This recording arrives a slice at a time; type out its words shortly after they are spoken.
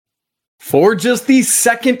For just the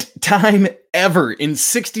second time ever in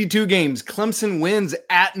 62 games, Clemson wins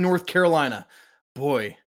at North Carolina.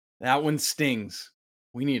 Boy, that one stings.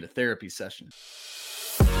 We need a therapy session.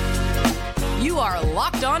 You are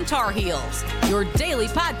Locked On Tar Heels, your daily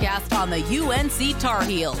podcast on the UNC Tar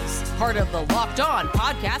Heels. Part of the Locked On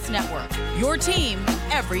Podcast Network, your team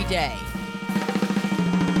every day.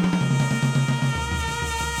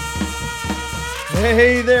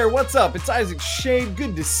 Hey there, what's up? It's Isaac Shade.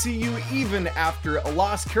 Good to see you even after a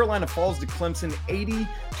loss. Carolina falls to Clemson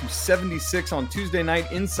 80-76 on Tuesday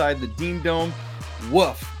night inside the Dean Dome.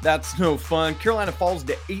 Woof, that's no fun. Carolina falls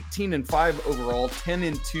to 18-5 overall,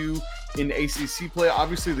 10-2 in ACC play.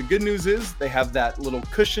 Obviously, the good news is they have that little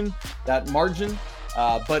cushion, that margin,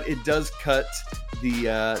 but it does cut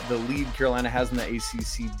the lead Carolina has in the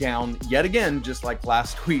ACC down yet again, just like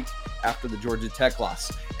last week after the Georgia Tech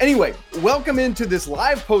loss. Anyway, welcome into this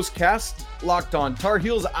live postcast, Locked On Tar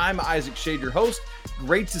Heels. I'm Isaac Shade, your host.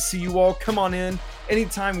 Great to see you all. Come on in.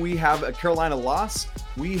 Anytime we have a Carolina loss,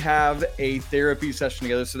 we have a therapy session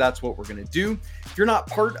together, so that's what we're going to do. If you're not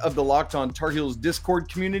part of the Locked On Tar Heels Discord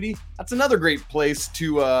community, that's another great place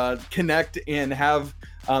to connect and have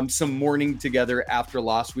some mourning together after a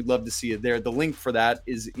loss. We'd love to see you there. The link for that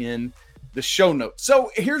is in the show notes. So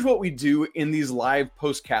here's what we do in these live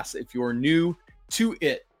postcasts. If you're new to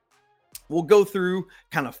it, we'll go through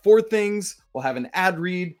kind of 4 things. We'll have an ad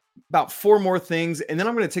read, about 4 more things, and then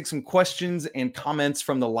I'm going to take some questions and comments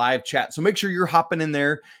from the live chat. So make sure you're hopping in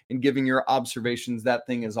there and giving your observations. That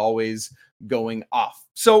thing is always going off.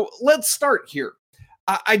 So let's start here.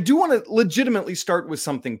 I do want to legitimately start with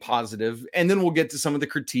something positive, and then we'll get to some of the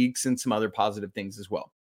critiques and some other positive things as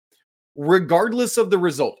well. Regardless of the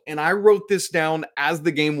result, and I wrote this down as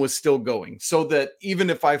the game was still going, so that even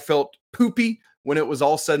if I felt poopy when it was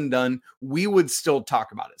all said and done, we would still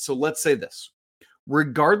talk about it. So let's say this.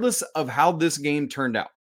 Regardless of how this game turned out,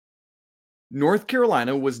 North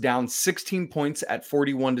Carolina was down 16 points at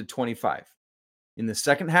 41-25. In the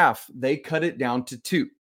second half, they cut it down to 2.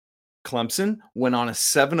 Clemson went on a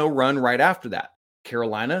 7-0 run right after that.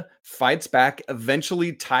 Carolina fights back,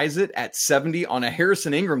 eventually ties it at 70 on a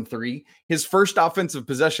Harrison Ingram 3, his first offensive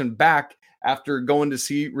possession back after going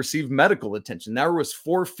to receive medical attention. There was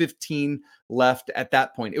 4:15 left at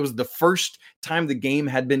that point. It was the first time the game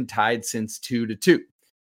had been tied since 2-2.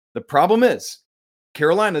 The problem is,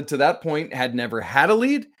 Carolina to that point had never had a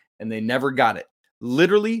lead, and they never got it.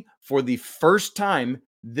 Literally, for the first time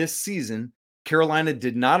this season, Carolina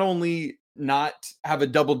did not only not have a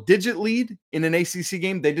double-digit lead in an ACC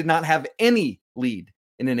game, they did not have any lead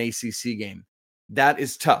in an ACC game. That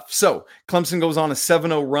is tough. So Clemson goes on a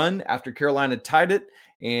 7-0 run after Carolina tied it,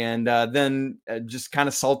 and then just kind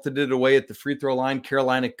of salted it away at the free throw line.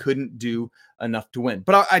 Carolina couldn't do enough to win.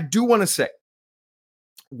 But I do want to say,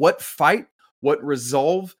 what fight, what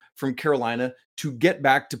resolve from Carolina to get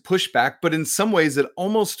back, to push back. But in some ways, it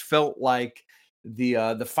almost felt like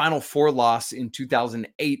the Final Four loss in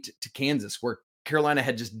 2008 to Kansas, where Carolina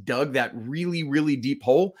had just dug that really, really deep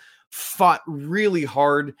hole, fought really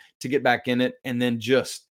hard to get back in it, and then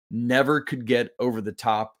just never could get over the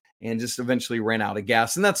top and just eventually ran out of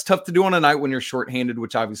gas. And that's tough to do on a night when you're shorthanded,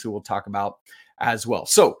 which obviously we'll talk about as well.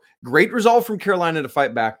 So great resolve from Carolina to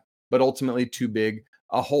fight back, but ultimately too big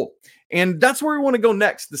a hole. And that's where we want to go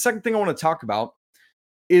next. The second thing I want to talk about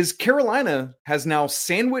is Carolina has now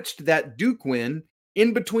sandwiched that Duke win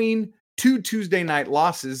in between 2 Tuesday night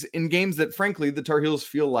losses in games that, frankly, the Tar Heels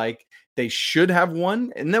feel like they should have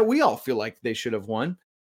won, and that we all feel like they should have won.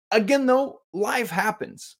 Again, though, life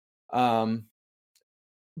happens. But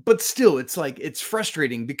still, it's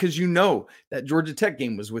frustrating because you know that Georgia Tech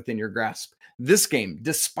game was within your grasp. This game,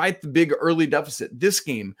 despite the big early deficit, this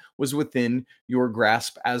game was within your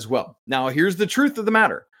grasp as well. Now, here's the truth of the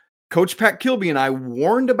matter. Coach Pat Kilby and I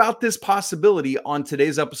warned about this possibility on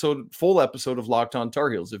today's full episode of Locked On Tar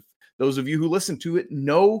Heels. If those of you who listened to it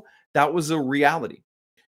know that was a reality.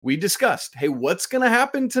 We discussed, hey, what's going to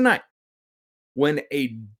happen tonight when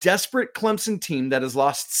a desperate Clemson team that has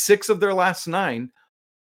lost 6 of their last 9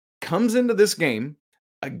 comes into this game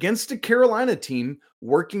against a Carolina team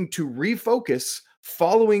working to refocus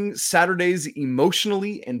following Saturday's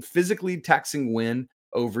emotionally and physically taxing win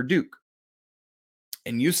over Duke.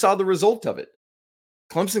 And you saw the result of it.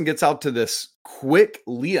 Clemson gets out to this quick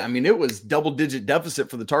lead. I mean, it was double-digit deficit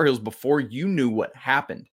for the Tar Heels before you knew what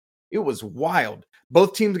happened. It was wild.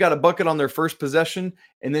 Both teams got a bucket on their first possession,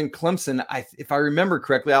 and then Clemson, if I remember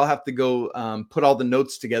correctly, I'll have to go put all the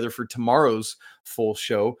notes together for tomorrow's full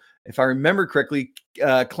show. If I remember correctly,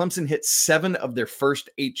 Clemson hit 7 of their first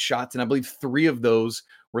 8 shots, and I believe 3 of those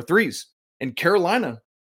were threes. And Carolina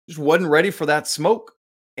just wasn't ready for that smoke.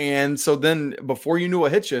 And so then before you knew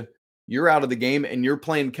what hit you, you're out of the game and you're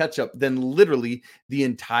playing catch up then literally the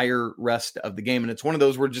entire rest of the game. And it's one of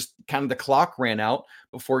those where just kind of the clock ran out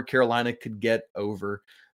before Carolina could get over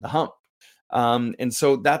the hump. And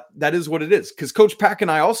so that is what it is. Because Coach Pack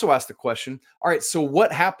and I also asked the question, all right, so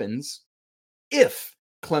what happens if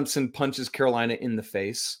Clemson punches Carolina in the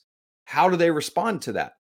face? How do they respond to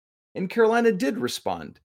that? And Carolina did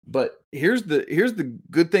respond. But here's the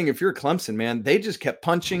good thing: if you're Clemson, man, they just kept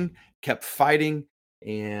punching, kept fighting,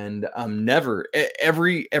 and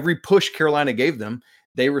every push Carolina gave them,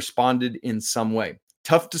 they responded in some way.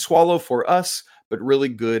 Tough to swallow for us, but really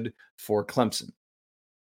good for Clemson.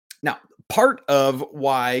 Now, part of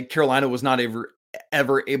why Carolina was not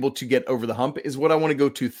ever able to get over the hump is what I want to go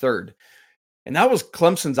to third. And that was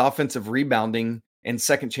Clemson's offensive rebounding and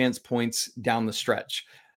second chance points down the stretch.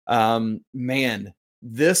 Man,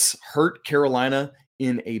 this hurt Carolina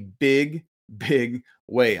in a big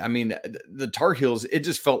way. I mean, the Tar Heels, it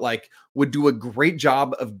just felt like would do a great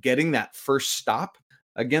job of getting that first stop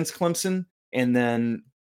against Clemson and then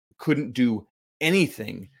couldn't do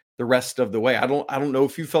anything the rest of the way. I don't know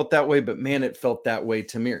if you felt that way, but man, it felt that way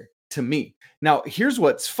to me. Now, here's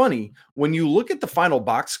what's funny. When you look at the final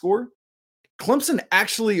box score, Clemson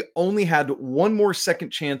actually only had one more second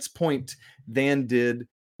chance point than did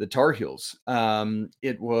the Tar Heels.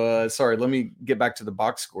 It was, sorry, let me get back to the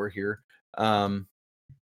box score here.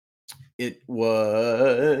 It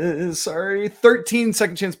was, 13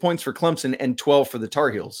 second chance points for Clemson and 12 for the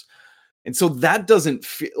Tar Heels. And so that doesn't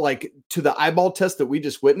feel like, to the eyeball test that we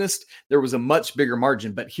just witnessed, there was a much bigger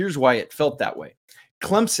margin. But here's why it felt that way.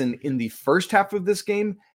 Clemson in the first half of this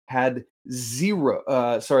game had zero.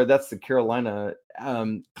 That's the Carolina.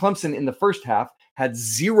 Clemson in the first half had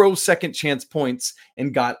 0 second chance points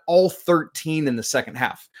and got all 13 in the second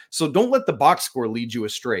half. So don't let the box score lead you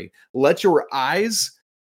astray. Let your eyes,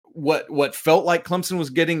 what felt like Clemson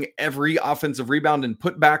was getting every offensive rebound and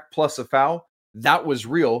putback plus a foul, that was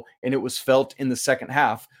real, and it was felt in the second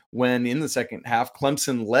half when in the second half,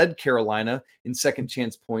 Clemson led Carolina in second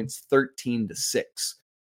chance points 13-6.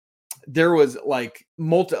 There was like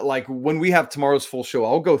when we have tomorrow's full show,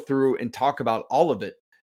 I'll go through and talk about all of it,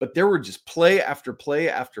 but there were just play after play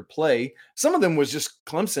after play. Some of them was just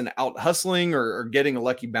Clemson out hustling or getting a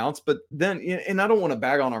lucky bounce, but then, and I don't want to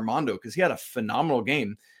bag on Armando because he had a phenomenal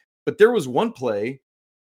game, but there was one play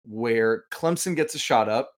where Clemson gets a shot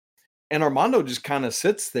up, and Armando just kind of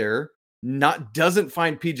sits there, doesn't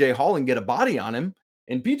find PJ Hall and get a body on him.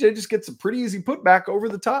 And PJ just gets a pretty easy putback over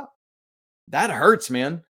the top. That hurts,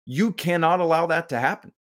 man. You cannot allow that to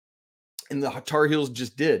happen. And the Tar Heels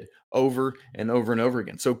just did over and over and over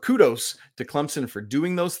again. So kudos to Clemson for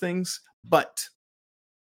doing those things. But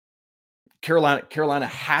Carolina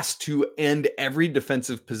has to end every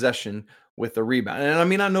defensive possession with a rebound. And I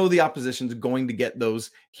mean, I know the opposition's going to get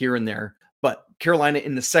those here and there, but Carolina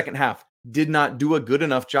in the second half did not do a good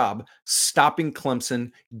enough job stopping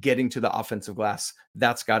Clemson getting to the offensive glass.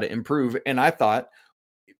 That's got to improve. And I thought,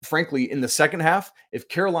 frankly, in the second half, if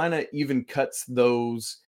Carolina even cuts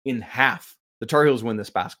those in half, the Tar Heels win this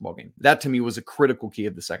basketball game. That to me was a critical key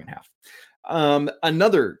of the second half.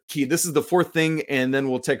 Another key, this is the fourth thing, and then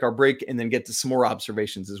we'll take our break and then get to some more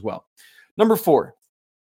observations as well. Number 4,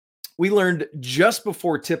 we learned just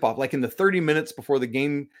before tip-off, like in the 30 minutes before the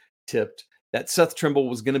game tipped, that Seth Trimble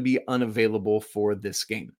was going to be unavailable for this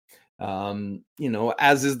game.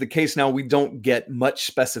 As is the case now, we don't get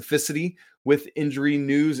much specificity with injury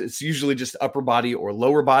news. It's usually just upper body or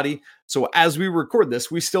lower body. So as we record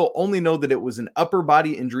this, we still only know that it was an upper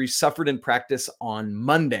body injury suffered in practice on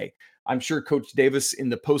Monday. I'm sure Coach Davis in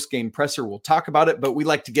the post-game presser will talk about it, but we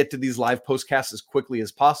like to get to these live postcasts as quickly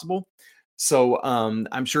as possible. So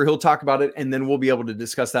I'm sure he'll talk about it, and then we'll be able to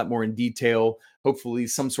discuss that more in detail, hopefully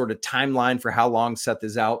some sort of timeline for how long Seth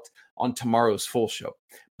is out on tomorrow's full show.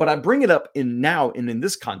 But I bring it up in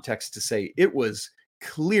this context to say it was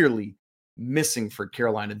clearly missing for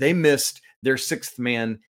Carolina. They missed their sixth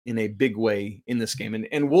man in a big way in this game.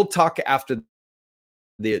 And we'll talk after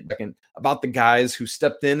the second about the guys who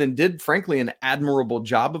stepped in and did, frankly, an admirable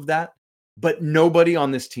job of that. But nobody on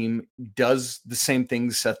this team does the same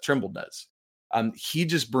things Seth Trimble does. He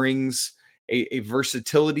just brings a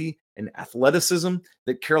versatility and athleticism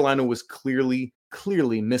that Carolina was clearly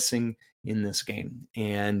missing in this game.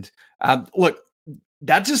 And look,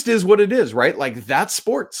 that just is what it is, right? Like, that's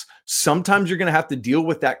sports. Sometimes you're going to have to deal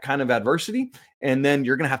with that kind of adversity, and then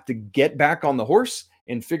you're going to have to get back on the horse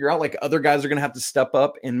and figure out, like, other guys are going to have to step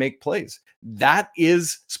up and make plays. That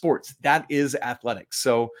is sports. That is athletics.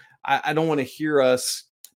 So I don't want to hear us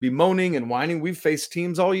bemoaning and whining. We've faced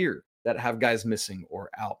teams all year that have guys missing or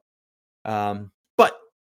out. But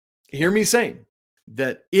hear me saying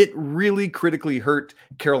that it really critically hurt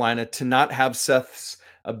Carolina to not have Seth's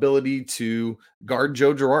ability to guard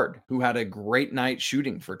Joe Girard, who had a great night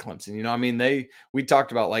shooting for Clemson. You know, I mean, we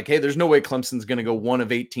talked about like, hey, there's no way Clemson's going to go 1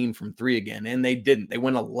 of 18 from 3 again. And they didn't. They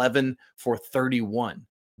went 11 for 31.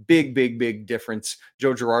 Big difference.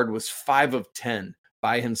 Joe Girard was 5 of 10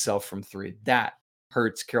 by himself from 3. That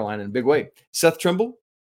hurts Carolina in a big way. Seth Trimble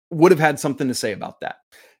would have had something to say about that.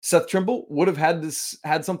 Seth Trimble would have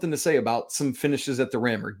had something to say about some finishes at the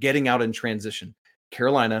rim or getting out in transition.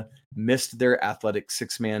 Carolina missed their athletic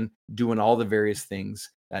 6-man doing all the various things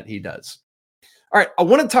that he does. All right, I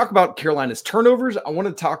want to talk about Carolina's turnovers. I want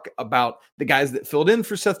to talk about the guys that filled in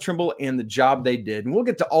for Seth Trimble and the job they did. And we'll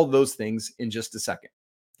get to all those things in just a second.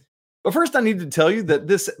 But first, I need to tell you that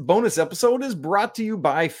this bonus episode is brought to you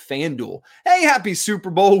by FanDuel. Hey, happy Super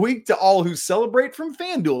Bowl week to all who celebrate from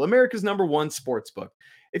FanDuel, America's #1 sportsbook.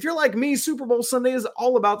 If you're like me, Super Bowl Sunday is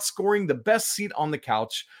all about scoring the best seat on the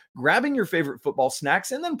couch, grabbing your favorite football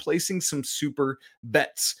snacks, and then placing some super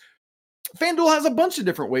bets. FanDuel has a bunch of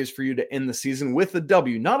different ways for you to end the season with a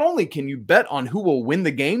W. Not only can you bet on who will win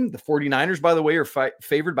the game, the 49ers, by the way, are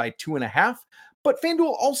favored by 2.5, but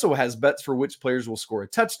FanDuel also has bets for which players will score a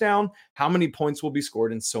touchdown, how many points will be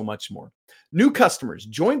scored, and so much more. New customers,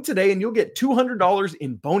 join today and you'll get $200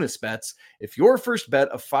 in bonus bets if your first bet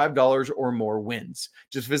of $5 or more wins.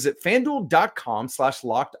 Just visit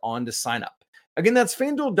FanDuel.com/locked-on to sign up. Again, that's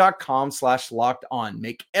FanDuel.com/locked-on.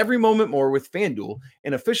 Make every moment more with FanDuel,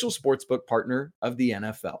 an official sportsbook partner of the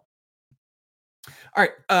NFL. All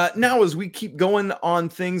right, now as we keep going on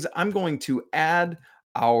things, I'm going to add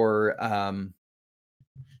our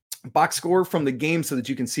box score from the game so that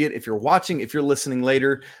you can see it. If you're watching, if you're listening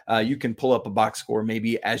later, you can pull up a box score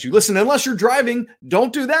maybe as you listen. Unless you're driving,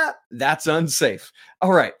 don't do that. That's unsafe.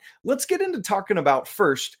 All right, let's get into talking about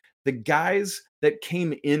first the guys that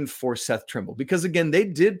came in for Seth Trimble, because again, they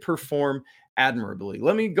did perform admirably.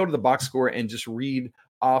 Let me go to the box score and just read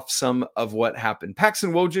off some of what happened.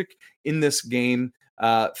 Paxton Wojcik in this game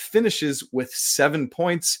finishes with 7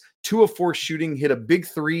 points, 2 of 4 shooting, hit a big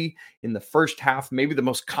 3 in the first half, maybe the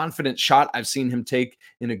most confident shot I've seen him take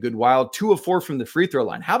in a good while. 2 of 4 from the free throw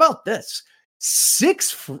line. How about this?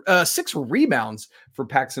 Six rebounds for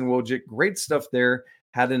Paxton Wojcik. Great stuff there.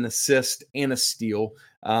 Had an assist and a steal.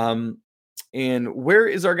 And where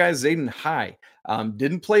is our guy Zayden High?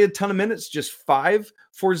 Didn't play a ton of minutes, just 5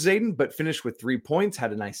 for Zayden, but finished with 3 points,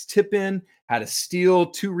 had a nice tip in, had a steal,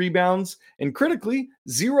 2 rebounds, and critically,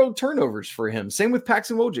 0 turnovers for him. Same with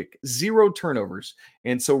Paxton Wojcik, 0 turnovers.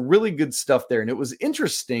 And so really good stuff there. And it was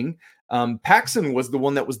interesting. Paxton was the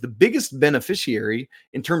one that was the biggest beneficiary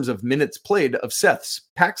in terms of minutes played of Seth's.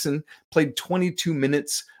 Paxton played 22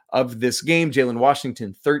 minutes of this game, Jalen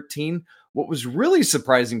Washington 13. What was really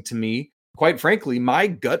surprising to me, quite frankly, my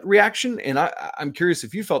gut reaction, and I'm curious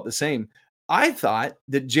if you felt the same, I thought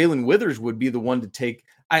that Jalen Withers would be the one to take.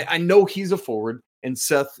 I know he's a forward and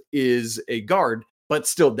Seth is a guard, but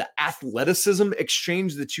still the athleticism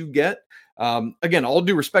exchange that you get, again, all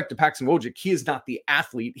due respect to Paxton Wojcik, he is not the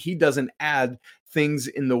athlete. He doesn't add things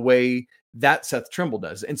in the way that Seth Trimble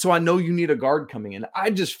does. And so I know you need a guard coming in.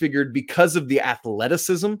 I just figured because of the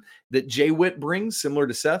athleticism that Jay Witt brings, similar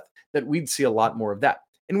to Seth, that we'd see a lot more of that.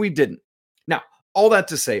 And we didn't. Now, all that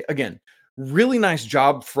to say, again, really nice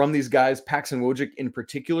job from these guys, Paxton Wojcik in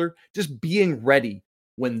particular, just being ready.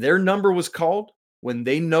 When their number was called, when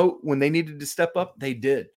they needed to step up, they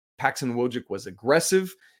did. Paxton Wojcik was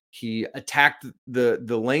aggressive. He attacked the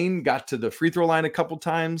lane, got to the free throw line a couple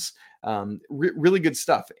times. Really good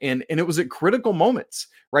stuff. And it was at critical moments,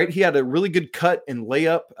 right? He had a really good cut and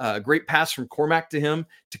layup, great pass from Cormac to him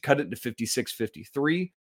to cut it to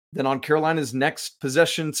 56-53. Then on Carolina's next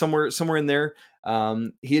possession, somewhere in there,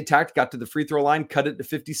 he attacked, got to the free throw line, cut it to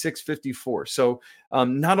 56-54. So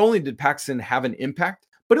not only did Paxton have an impact,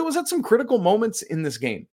 but it was at some critical moments in this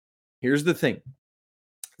game. Here's the thing.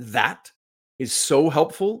 That is so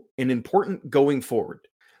helpful and important going forward.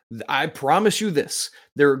 I promise you this.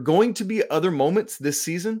 There are going to be other moments this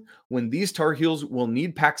season when these Tar Heels will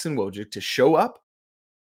need Paxton Wojcik to show up.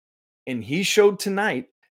 And he showed tonight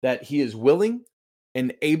that he is willing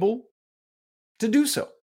and able to do so.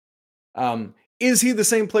 Is he the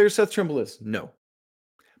same player Seth Trimble is? No.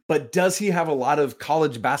 But does he have a lot of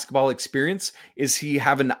college basketball experience? Is he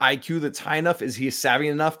have an IQ that's high enough? Is he savvy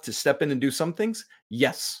enough to step in and do some things?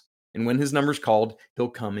 Yes. And when his number's called, he'll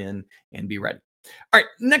come in and be ready. All right,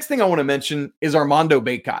 next thing I want to mention is Armando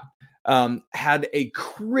Bacot. Had a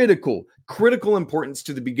critical importance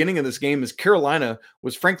to the beginning of this game as Carolina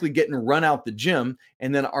was frankly getting run out the gym.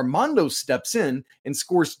 And then Armando steps in and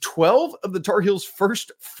scores 12 of the Tar Heels'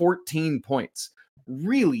 first 14 points.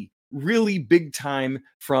 Really, really big time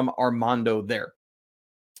from Armando there.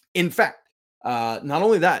 In fact, not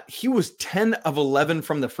only that, he was 10 of 11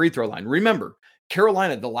 from the free throw line. Remember,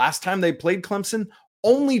 Carolina, the last time they played Clemson,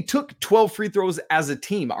 only took 12 free throws as a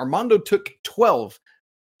team. Armando took 12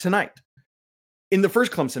 tonight. In the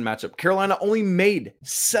first Clemson matchup, Carolina only made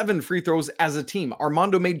 7 free throws as a team.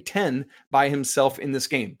 Armando made 10 by himself in this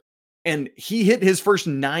game. And he hit his first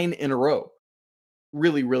 9 in a row.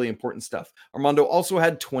 Really, really important stuff. Armando also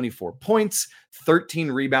had 24 points,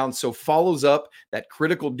 13 rebounds, so follows up that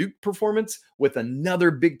critical Duke performance with another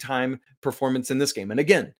big-time performance in this game. And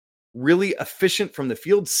again, really efficient from the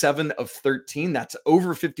field, 7 of 13. That's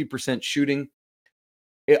over 50% shooting.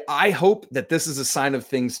 I hope that this is a sign of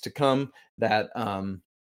things to come, that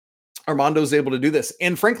Armando's able to do this.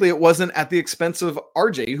 And frankly, it wasn't at the expense of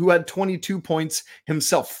RJ, who had 22 points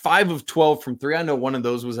himself, 5 of 12 from 3. I know one of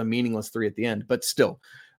those was a meaningless 3 at the end, but still,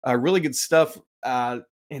 really good stuff. And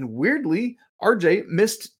weirdly, RJ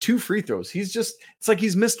missed 2 free throws. It's like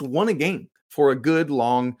he's missed 1 a game for a good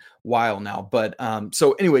long while now. But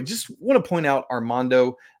so anyway, just want to point out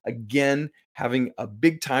Armando again having a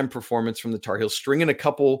big time performance from the Tar Heels, stringing a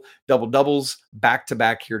couple double doubles back to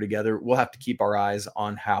back here together. We'll have to keep our eyes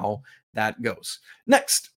on how that goes.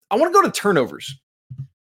 Next, I want to go to turnovers.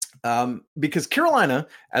 Because Carolina,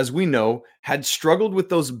 as we know, had struggled with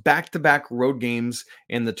those back-to-back road games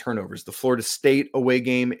and the turnovers, the Florida State away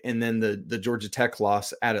game and then the Georgia Tech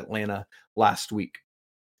loss at Atlanta last week.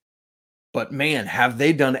 But man, have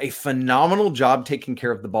they done a phenomenal job taking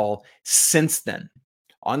care of the ball since then.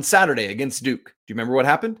 On Saturday against Duke, do you remember what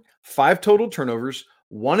happened? 5 total turnovers,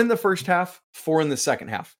 1 in the first half, 4 in the second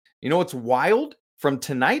half. You know what's wild from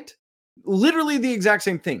tonight? Literally the exact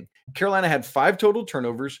same thing. Carolina had 5 total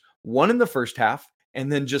turnovers, 1 in the first half,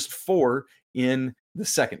 and then just 4 in the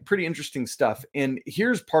second. Pretty interesting stuff. And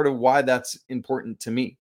here's part of why that's important to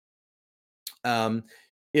me.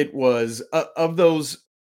 It was of those.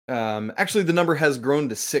 Actually, the number has grown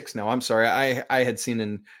to 6 now. I'm sorry. I had seen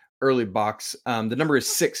an early box. The number is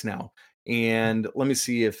 6 now. And let me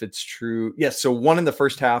see if it's true. Yes. So 1 in the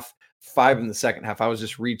first half, 5 in the second half. I was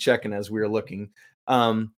just rechecking as we were looking.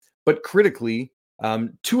 But critically,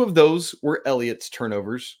 2 of those were Elliott's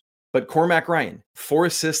turnovers. But Cormac Ryan, 4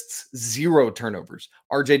 assists, 0 turnovers.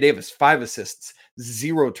 RJ Davis, 5 assists,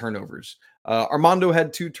 0 turnovers. Armando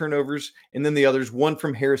had 2 turnovers, and then the others, 1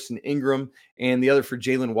 from Harrison Ingram and the other for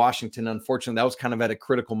Jalen Washington. Unfortunately, that was kind of at a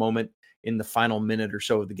critical moment in the final minute or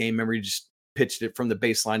so of the game. Remember, he just pitched it from the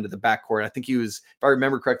baseline to the backcourt. I think he was, if I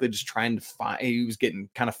remember correctly, just trying to find, he was getting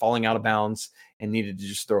kind of falling out of bounds and needed to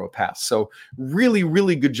just throw a pass. So really,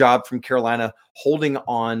 really good job from Carolina holding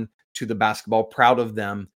on to the basketball. Proud of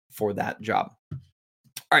them for that job.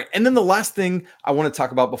 All right. And then the last thing I want to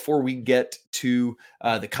talk about before we get to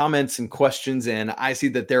the comments and questions, and I see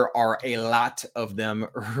that there are a lot of them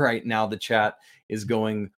right now. The chat is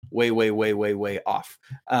going way off.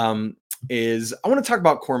 Is I want to talk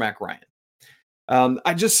about Cormac Ryan.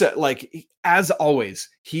 I just said, like, as always,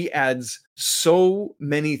 he adds so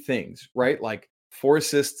many things, right? Like 4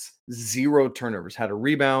 assists, 0 turnovers, had a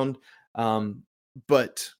rebound.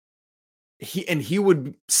 But he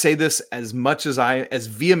would say this as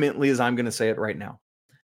vehemently as I'm going to say it right now.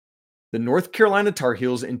 The North Carolina Tar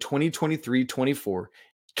Heels in 2023-24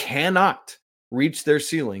 cannot reach their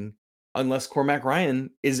ceiling unless Cormac Ryan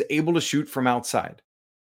is able to shoot from outside.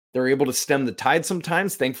 They're able to stem the tide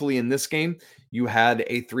sometimes. Thankfully, in this game, you had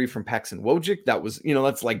a 3 from Paxton Wojcik. That was,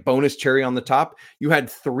 that's like bonus cherry on the top. You had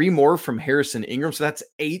 3 more from Harrison Ingram. So that's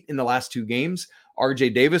 8 in the last 2 games.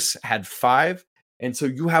 RJ Davis had 5. And so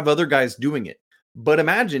you have other guys doing it. But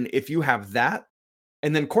imagine if you have that,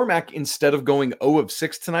 and then Cormac, instead of going 0 of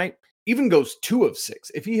 6 tonight, even goes 2 of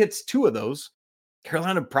 6. If he hits 2 of those,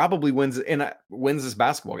 Carolina probably wins this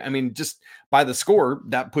basketball. I mean, just by the score,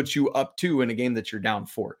 that puts you up 2 in a game that you're down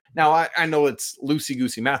 4. Now, I know it's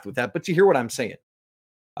loosey-goosey math with that, but you hear what I'm saying.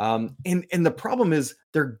 And the problem is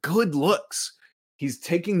they're good looks. He's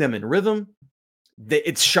taking them in rhythm.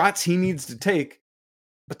 It's shots he needs to take,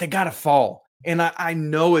 but they got to fall. And I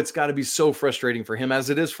know it's got to be so frustrating for him,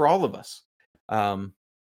 as it is for all of us.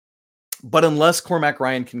 But unless Cormac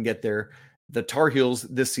Ryan can get there, the Tar Heels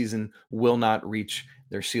this season will not reach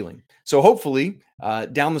their ceiling. So hopefully,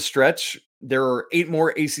 down the stretch, there are 8 more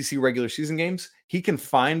ACC regular season games. He can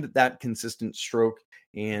find that consistent stroke,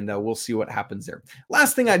 and we'll see what happens there.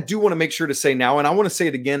 Last thing I do want to make sure to say now, and I want to say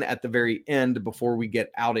it again at the very end before we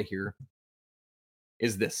get out of here,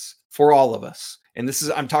 is this for all of us. And this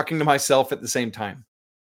is, I'm talking to myself at the same time.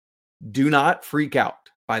 Do not freak out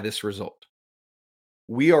by this result.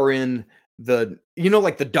 We are in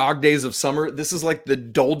like the dog days of summer. This is like the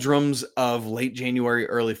doldrums of late January,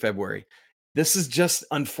 early February. This is just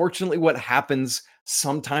unfortunately what happens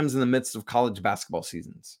sometimes in the midst of college basketball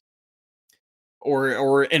seasons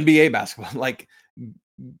or NBA basketball. Like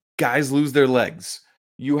guys lose their legs.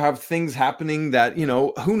 You have things happening that,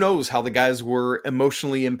 who knows how the guys were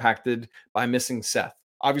emotionally impacted by missing Seth.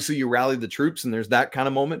 Obviously, you rally the troops and there's that kind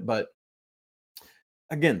of moment. But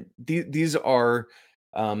again, these are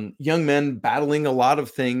young men battling a lot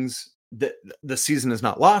of things. That the season is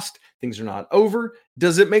not lost. Things are not over.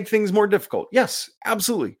 Does it make things more difficult? Yes,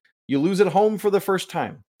 absolutely. You lose at home for the first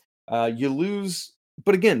time. You lose,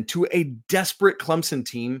 but again, to a desperate Clemson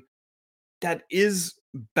team that is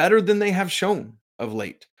better than they have shown of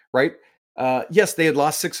late, right? Yes, they had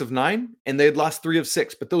lost 6 of 9 and they had lost 3 of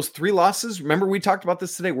 6, but those 3 losses, remember we talked about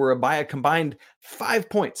this today, were by a combined 5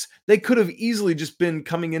 points. They could have easily just been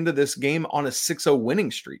coming into this game on a 6-0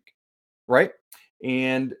 winning streak, right?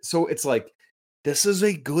 And so it's like, this is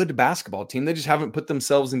a good basketball team. They just haven't put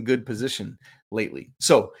themselves in good position lately.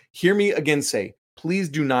 So hear me again say, please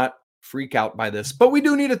do not freak out by this, but we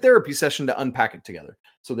do need a therapy session to unpack it together.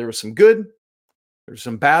 So there was some good, there's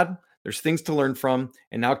some bad, there's things to learn from,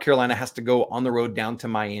 and now Carolina has to go on the road down to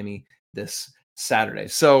Miami this Saturday.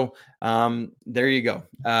 So there you go.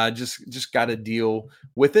 Just got to deal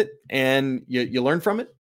with it, and you learn from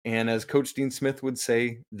it. And as Coach Dean Smith would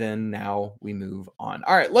say, then now we move on.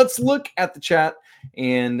 All right, let's look at the chat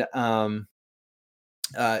and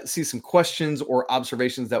see some questions or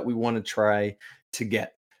observations that we want to try to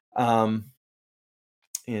get.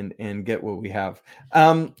 And get what we have.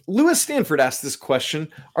 Lewis Stanford asked this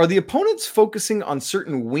question: are the opponents focusing on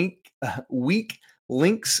certain weak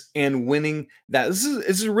links and winning that? This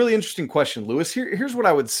is a really interesting question, Lewis. Here's what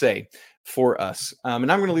I would say for us.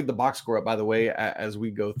 And I'm going to leave the box score up, by the way, as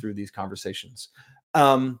we go through these conversations.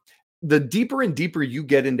 The deeper and deeper you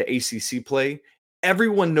get into ACC play,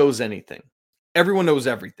 everyone knows anything. Everyone knows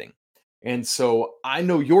everything. And so I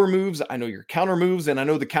know your moves, I know your counter moves, and I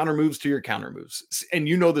know the counter moves to your counter moves. And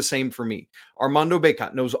you know the same for me. Armando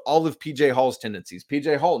Bacot knows all of PJ Hall's tendencies.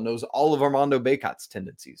 PJ Hall knows all of Armando Bacot's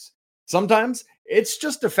tendencies. Sometimes it's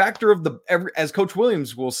just a factor of as Coach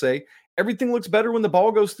Williams will say, everything looks better when the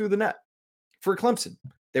ball goes through the net. For Clemson,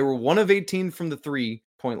 they were 1 of 18 from the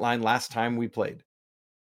 3-point line last time we played.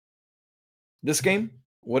 This game,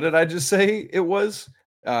 what did I just say it was?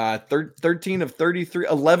 13 of 33,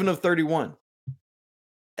 11 of 31.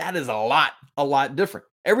 That is a lot different.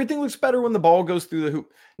 Everything looks better when the ball goes through the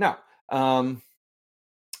hoop. Now,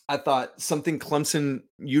 I thought something Clemson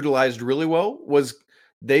utilized really well was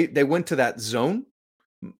they went to that zone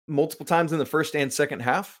multiple times in the first and second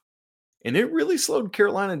half, and it really slowed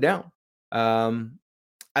Carolina down.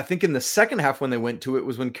 I think in the second half when they went to it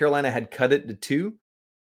was when Carolina had cut it to 2,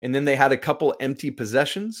 and then they had a couple empty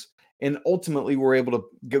possessions. And ultimately, we're able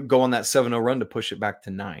to go on that 7-0 run to push it back to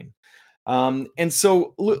 9. And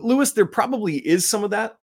so, Lewis, there probably is some of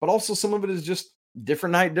that, but also some of it is just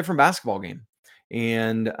different night, different basketball game.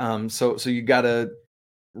 And so you got to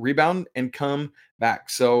rebound and come back.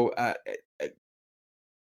 So,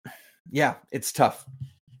 yeah, it's tough.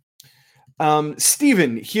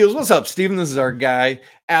 Steven Heels, what's up, Steven? This is our guy.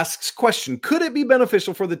 Asks question: could it be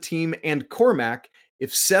beneficial for the team and Cormac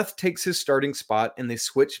if Seth takes his starting spot and they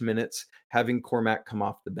switch minutes, having Cormac come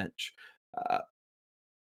off the bench?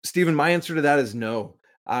 Stephen, my answer to that is no.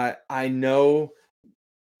 I know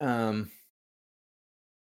that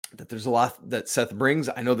there's a lot that Seth brings.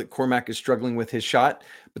 I know that Cormac is struggling with his shot,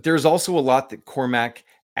 but there's also a lot that Cormac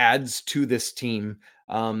adds to this team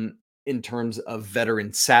in terms of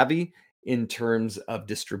veteran savvy, in terms of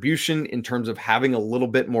distribution, in terms of having a little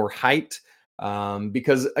bit more height.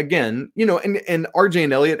 Because again, and RJ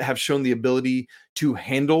and Elliott have shown the ability to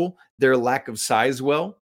handle their lack of size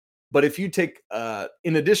well. But if you take,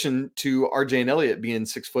 in addition to RJ and Elliott being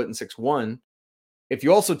 6 foot and 6'1", if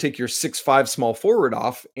you also take your 6'5" small forward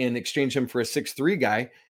off and exchange him for a 6'3"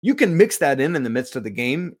 guy, you can mix that in the midst of the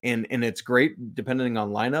game, and it's great depending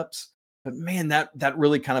on lineups. But man, that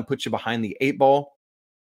really kind of puts you behind the 8 ball.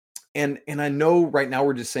 And I know right now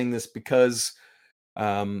we're just saying this because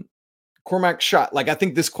Cormac shot. Like, I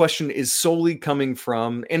think this question is solely coming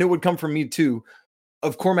from, and it would come from me too,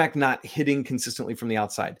 of Cormac not hitting consistently from the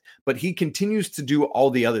outside, but he continues to do all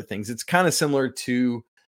the other things. It's kind of similar to,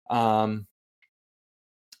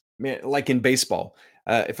 like in baseball,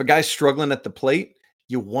 if a guy's struggling at the plate,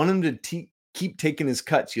 you want him to keep taking his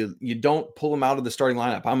cuts. You don't pull him out of the starting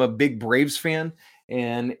lineup. I'm a big Braves fan,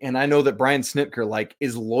 and I know that Brian Snitker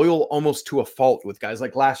is loyal almost to a fault with guys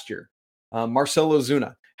like last year. Marcelo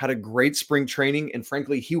Zuna had a great spring training, and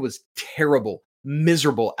frankly, he was terrible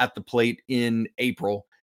miserable at the plate in April.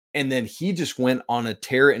 And then he just went on a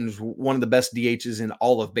tear and was one of the best DHs in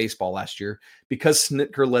all of baseball last year because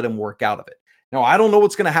Snitker let him work out of it. Now, I don't know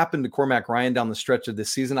what's going to happen to Cormac Ryan down the stretch of this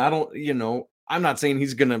season. I'm not saying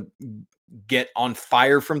he's going to get on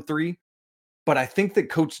fire from 3, but I think that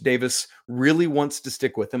Coach Davis really wants to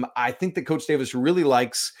stick with him. I think that Coach Davis really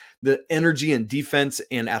likes the energy and defense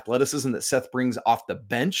and athleticism that Seth brings off the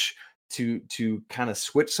bench to kind of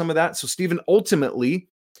switch some of that. So, Steven, ultimately,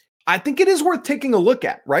 I think it is worth taking a look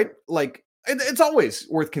at, right? Like, it's always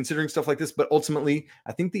worth considering stuff like this, but ultimately,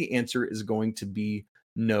 I think the answer is going to be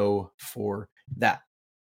no for that.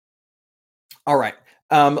 All right.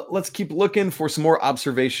 Let's keep looking for some more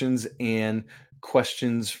observations and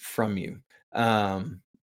questions from you. Man,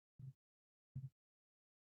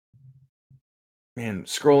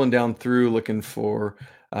 scrolling down through looking for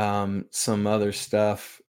some other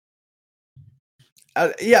stuff.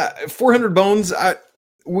 400 Bones.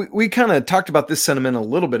 We kind of talked about this sentiment a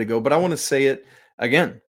little bit ago, but I want to say it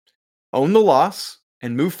again. Own the loss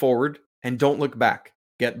and move forward and don't look back.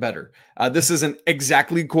 Get better. This isn't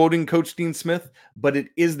exactly quoting Coach Dean Smith, but it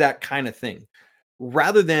is that kind of thing.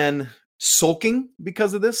 Rather than sulking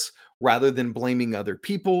because of this, rather than blaming other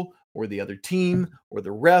people or the other team or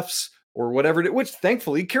the refs or whatever, which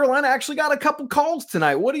thankfully Carolina actually got a couple calls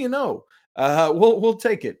tonight. What do you know? We'll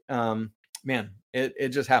take it. Man, it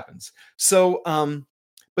just happens. So,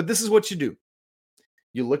 but this is what you do.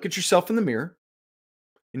 You look at yourself in the mirror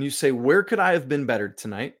and you say, where could I have been better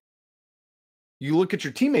tonight? You look at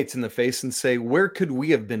your teammates in the face and say, where could we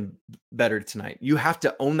have been better tonight? You have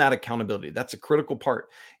to own that accountability. That's a critical part.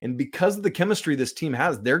 And because of the chemistry this team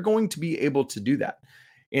has, they're going to be able to do that.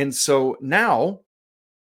 And so now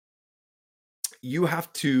you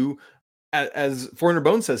have to, as 400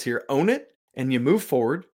 Bones says here, own it and you move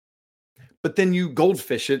forward. But then you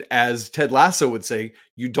goldfish it, as Ted Lasso would say.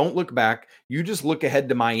 You don't look back. You just look ahead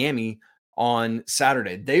to Miami on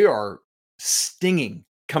Saturday. They are stinging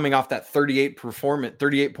coming off that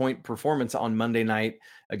 38-point performance on Monday night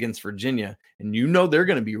against Virginia. And they're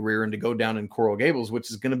going to be rearing to go down in Coral Gables, which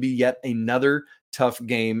is going to be yet another tough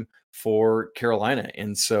game for Carolina.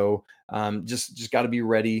 And so just got to be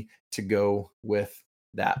ready to go with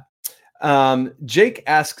that. Jake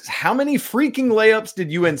asks, how many freaking layups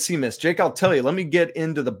did UNC miss? Jake, I'll tell you, let me get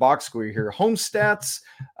into the box score here. Home stats,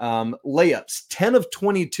 layups, 10 of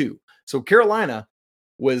 22. So Carolina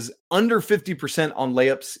was under 50% on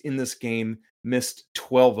layups in this game, missed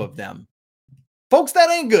 12 of them. Folks,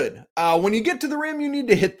 that ain't good. When you get to the rim, you need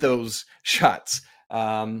to hit those shots.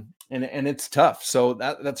 And it's tough. So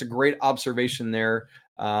that's a great observation there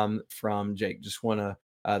from Jake. Just want to,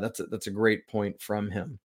 that's a great point from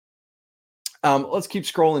him. Let's keep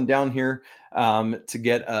scrolling down here to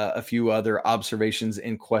get a few other observations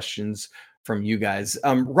and questions from you guys.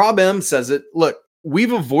 Rob M says it. Look,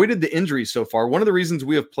 we've avoided the injuries so far. One of the reasons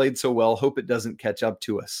we have played so well, hope it doesn't catch up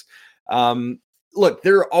to us. Look,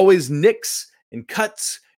 there are always nicks and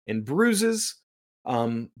cuts and bruises.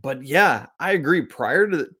 But yeah, I agree.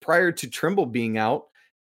 Prior to Trimble being out,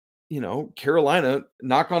 Carolina,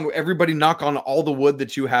 knock on all the wood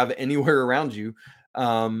that you have anywhere around you.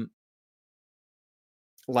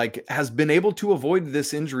 Has been able to avoid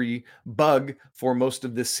this injury bug for most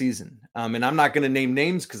of this season. And I'm not going to name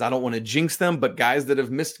names because I don't want to jinx them, but guys that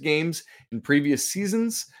have missed games in previous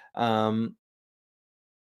seasons did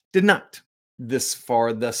not this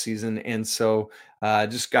far this season. And so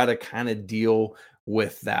just got to kind of deal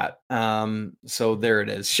with that. So there it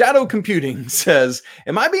is. Shadow Computing says,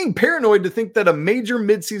 am I being paranoid to think that a major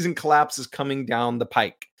midseason collapse is coming down the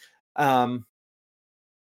pike?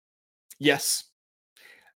 Yes.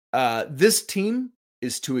 This team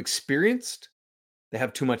is too experienced. They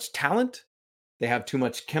have too much talent. They have too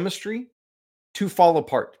much chemistry to fall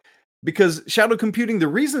apart. Because Shadow Computing, the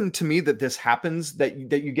reason to me that this happens, that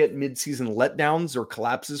you get mid-season letdowns or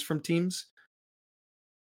collapses from teams,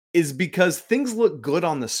 is because things look good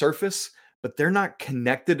on the surface, but they're not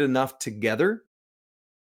connected enough together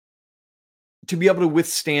to be able to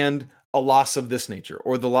withstand a loss of this nature,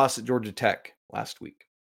 or the loss at Georgia Tech last week.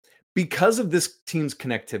 Because of this team's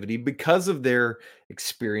connectivity, because of their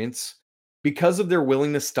experience, because of their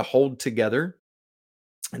willingness to hold together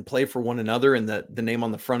and play for one another and the name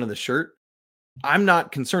on the front of the shirt, I'm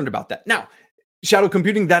not concerned about that. Now, Shadow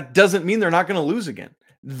Computing, that doesn't mean they're not going to lose again.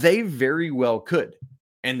 They very well could,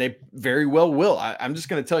 and they very well will. I'm just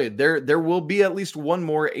going to tell you, there will be at least one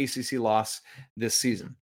more ACC loss this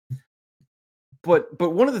season. But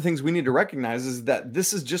one of the things we need to recognize is that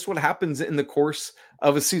this is just what happens in the course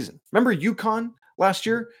of a season. Remember UConn last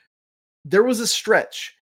year? There was a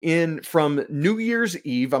stretch from New Year's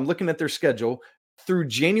Eve, I'm looking at their schedule, through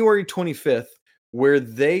January 25th, where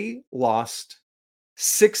they lost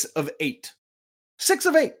 6 of 8. 6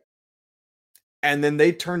 of 8. And then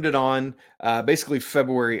they turned it on, basically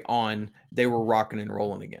February on, they were rocking and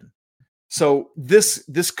rolling again. So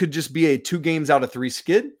this could just be a 2 games out of 3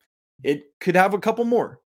 skid. It could have a couple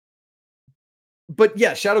more. But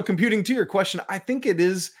yeah, shadow computing, to your question, I think it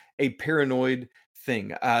is a paranoid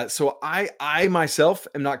thing. So I myself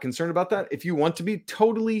am not concerned about that. If you want to be,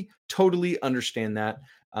 totally understand that.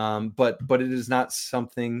 But it is not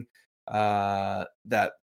something that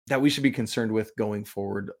we should be concerned with going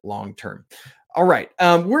forward long term. All right,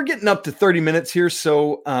 we're getting up to 30 minutes here,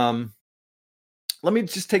 so let me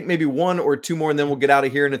just take maybe 1 or 2 more, and then we'll get out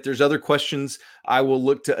of here. And if there's other questions, I will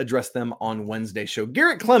look to address them on Wednesday show.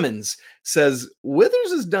 Garrett Clemens says,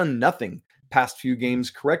 Withers has done nothing past few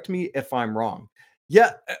games. Correct me if I'm wrong.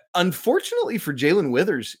 Yeah, unfortunately for Jalen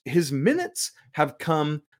Withers, his minutes have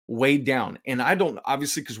come way down. And I don't,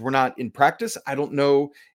 obviously, because we're not in practice, I don't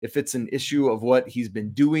know if it's an issue of what he's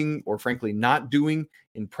been doing or frankly not doing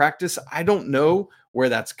in practice. I don't know where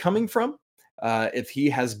that's coming from. If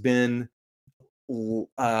he has been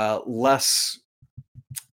less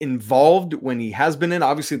involved when he has been in.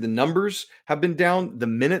 Obviously, the numbers have been down. The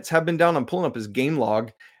minutes have been down. I'm pulling up his game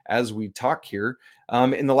log as we talk here.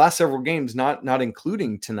 In the last several games, not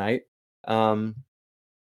including tonight,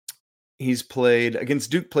 he's played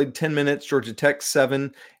against Duke, played 10 minutes, Georgia Tech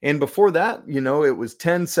 7. And before that, it was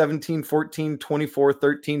 10, 17, 14, 24,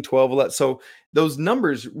 13, 12. So those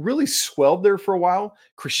numbers really swelled there for a while,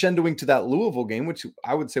 crescendoing to that Louisville game, which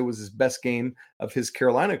I would say was his best game of his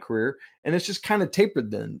Carolina career. And it's just kind of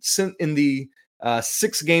tapered then. In the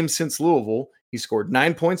 6 games since Louisville, he scored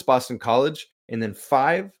 9 points, Boston College, and then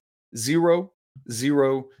 5, 0,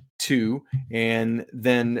 0, 2. And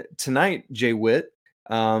then tonight, Jay Witt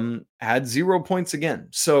had 0 points again.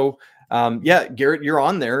 So yeah, Garrett, you're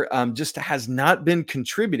on there. Just has not been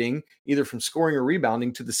contributing either from scoring or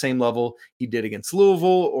rebounding to the same level he did against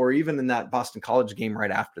Louisville or even in that Boston College game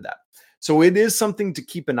right after that. So it is something to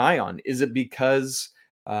keep an eye on. Is it because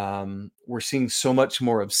we're seeing so much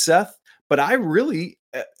more of Seth? But I really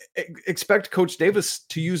expect Coach Davis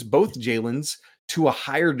to use both Jalen's to a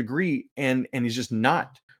higher degree, and he's just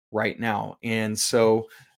not right now. And so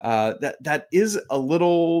that is a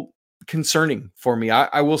little concerning for me.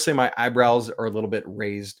 I will say my eyebrows are a little bit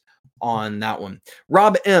raised on that one.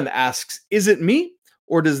 Rob M asks, is it me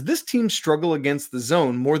or does this team struggle against the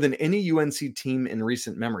zone more than any UNC team in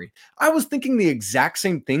recent memory? I was thinking the exact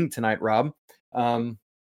same thing tonight, Rob.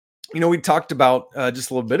 We talked about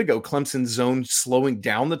just a little bit ago, Clemson's zone slowing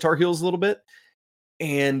down the Tar Heels a little bit.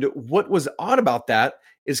 And what was odd about that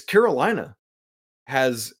is Carolina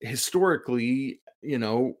has historically,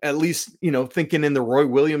 at least, thinking in the Roy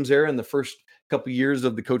Williams era and the first couple of years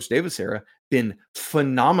of the Coach Davis era, been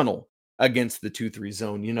phenomenal against the 2-3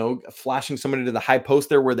 zone, flashing somebody to the high post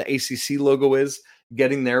there where the ACC logo is,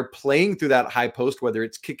 getting there, playing through that high post, whether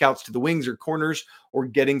it's kickouts to the wings or corners or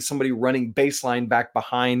getting somebody running baseline back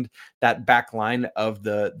behind that back line of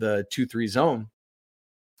the 2-3 zone.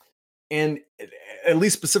 And at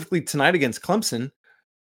least specifically tonight against Clemson,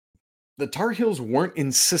 the Tar Heels weren't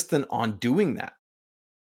insistent on doing that.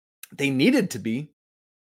 They needed to be,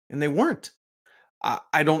 and they weren't.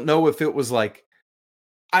 I don't know if it was like,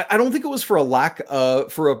 I don't think it was for a lack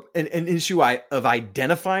of, an issue of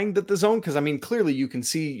identifying that the zone, because clearly you can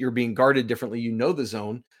see you're being guarded differently, the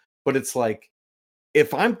zone, but it's like,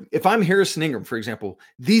 if I'm Harrison Ingram, for example,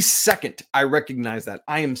 the second I recognize that,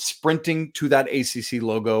 I am sprinting to that ACC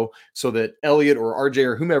logo so that Elliott or RJ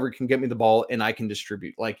or whomever can get me the ball and I can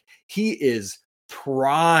distribute. Like, he is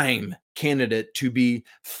prime candidate to be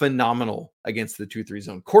phenomenal against the 2-3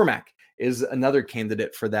 zone. Cormac is another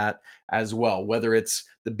candidate for that as well, whether it's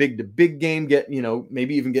the big to big game,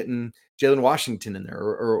 maybe even getting Jalen Washington in there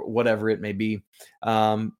or whatever it may be.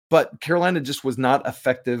 But Carolina just was not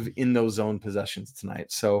effective in those zone possessions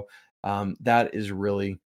tonight. So that is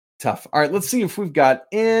really tough. All right, let's see if we've got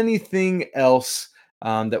anything else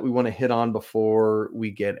that we want to hit on before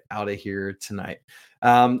we get out of here tonight.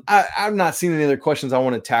 I'm not seeing any other questions I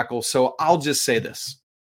want to tackle, so I'll just say this.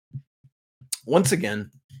 Once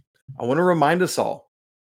again, I want to remind us all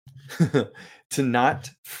to not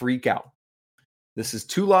freak out. This is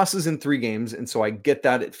 2 losses in 3 games, and so I get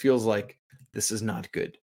that it feels like this is not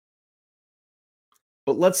good.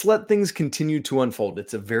 But let's let things continue to unfold.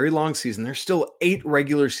 It's a very long season. There's still 8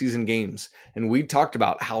 regular season games, and we talked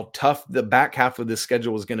about how tough the back half of this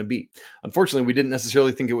schedule was going to be. Unfortunately, we didn't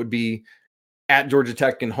necessarily think it would be at Georgia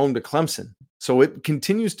Tech and home to Clemson, so it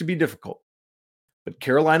continues to be difficult. But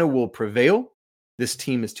Carolina will prevail. This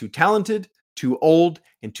team is too talented, too old,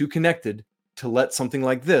 and too connected to let something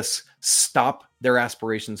like this stop their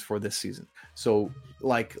aspirations for this season. So,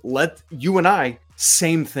 let you and I,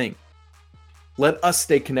 same thing. Let us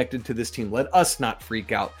stay connected to this team. Let us not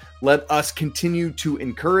freak out. Let us continue to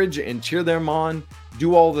encourage and cheer them on,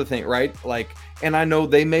 do all the things, right? And I know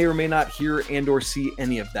they may or may not hear and or see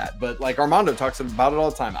any of that, but like Armando talks about it all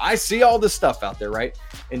the time. I see all this stuff out there, right?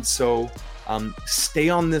 And so stay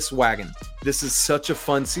on this wagon. This is such a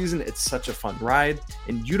fun season. It's such a fun ride,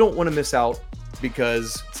 and you don't want to miss out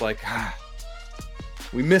because it's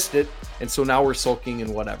we missed it, and so now we're sulking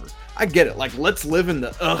and whatever. I get it. Let's live in the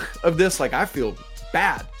of this. I feel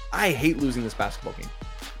bad. I hate losing this basketball game,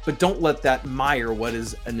 but don't let that mire what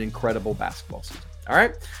is an incredible basketball season. All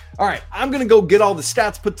right. I'm going to go get all the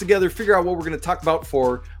stats put together, figure out what we're going to talk about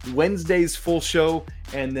for Wednesday's full show.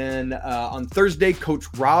 And then on Thursday, Coach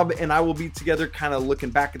Rob and I will be together kind of looking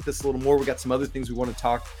back at this a little more. We got some other things we want to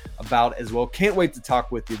talk about as well. Can't wait to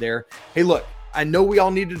talk with you there. Hey, look, I know we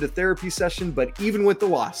all needed a therapy session, but even with the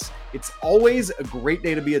loss, it's always a great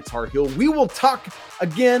day to be a Tar Heel. We will talk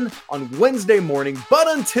again on Wednesday morning, but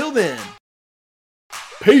until then,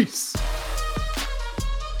 peace.